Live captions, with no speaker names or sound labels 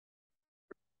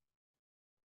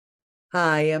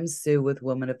Hi, I'm Sue with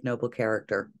Woman of Noble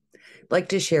Character. I'd like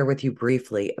to share with you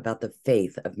briefly about the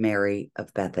faith of Mary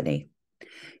of Bethany.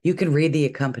 You can read the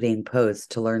accompanying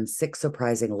post to learn 6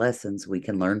 surprising lessons we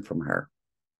can learn from her.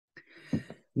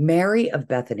 Mary of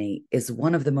Bethany is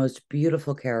one of the most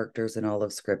beautiful characters in all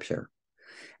of Scripture,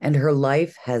 and her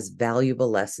life has valuable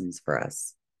lessons for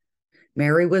us.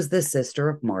 Mary was the sister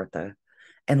of Martha,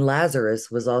 and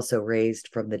Lazarus was also raised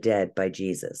from the dead by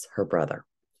Jesus, her brother.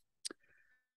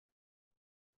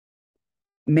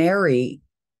 Mary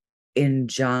in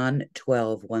John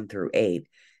 12, 1 through 8,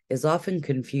 is often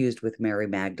confused with Mary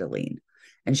Magdalene,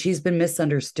 and she's been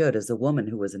misunderstood as a woman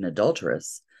who was an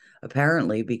adulteress,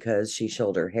 apparently because she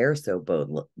showed her hair so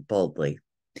boldly.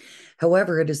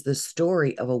 However, it is the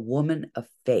story of a woman of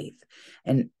faith,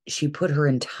 and she put her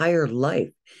entire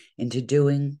life into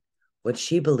doing what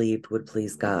she believed would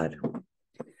please God.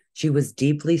 She was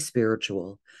deeply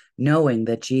spiritual, knowing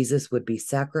that Jesus would be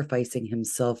sacrificing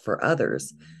himself for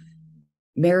others.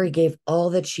 Mary gave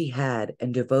all that she had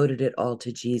and devoted it all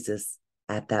to Jesus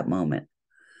at that moment.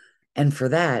 And for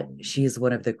that, she is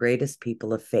one of the greatest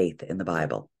people of faith in the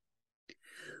Bible.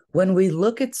 When we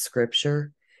look at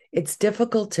scripture, it's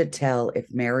difficult to tell if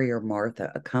Mary or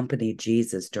Martha accompanied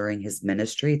Jesus during his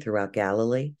ministry throughout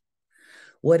Galilee.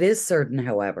 What is certain,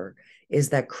 however, is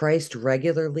that Christ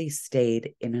regularly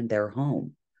stayed in their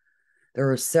home. There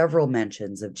are several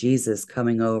mentions of Jesus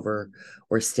coming over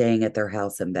or staying at their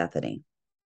house in Bethany.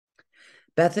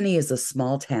 Bethany is a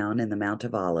small town in the Mount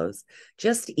of Olives,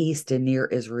 just east and near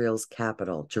Israel's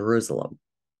capital, Jerusalem.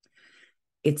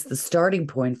 It's the starting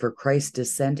point for Christ's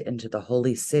descent into the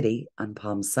holy city on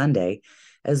Palm Sunday,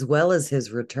 as well as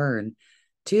his return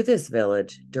to this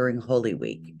village during Holy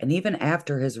Week and even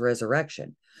after his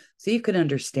resurrection. So you can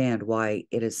understand why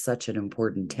it is such an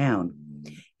important town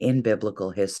in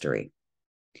biblical history.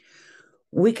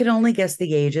 We can only guess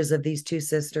the ages of these two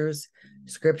sisters.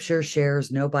 Scripture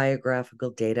shares no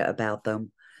biographical data about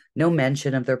them, no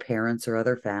mention of their parents or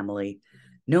other family,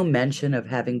 no mention of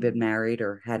having been married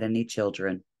or had any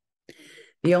children.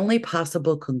 The only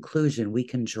possible conclusion we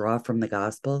can draw from the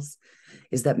Gospels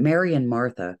is that Mary and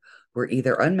Martha were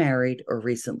either unmarried or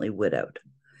recently widowed.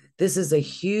 This is a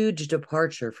huge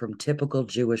departure from typical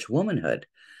Jewish womanhood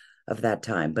of that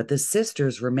time, but the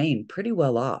sisters remain pretty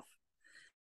well off.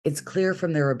 It's clear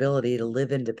from their ability to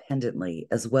live independently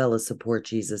as well as support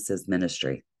Jesus's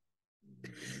ministry.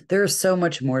 There is so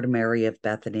much more to Mary of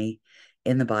Bethany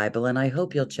in the Bible, and I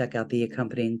hope you'll check out the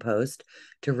accompanying post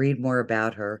to read more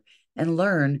about her and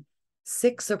learn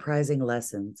 6 surprising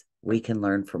lessons we can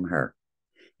learn from her.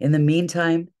 In the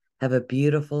meantime, have a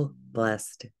beautiful,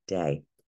 blessed day.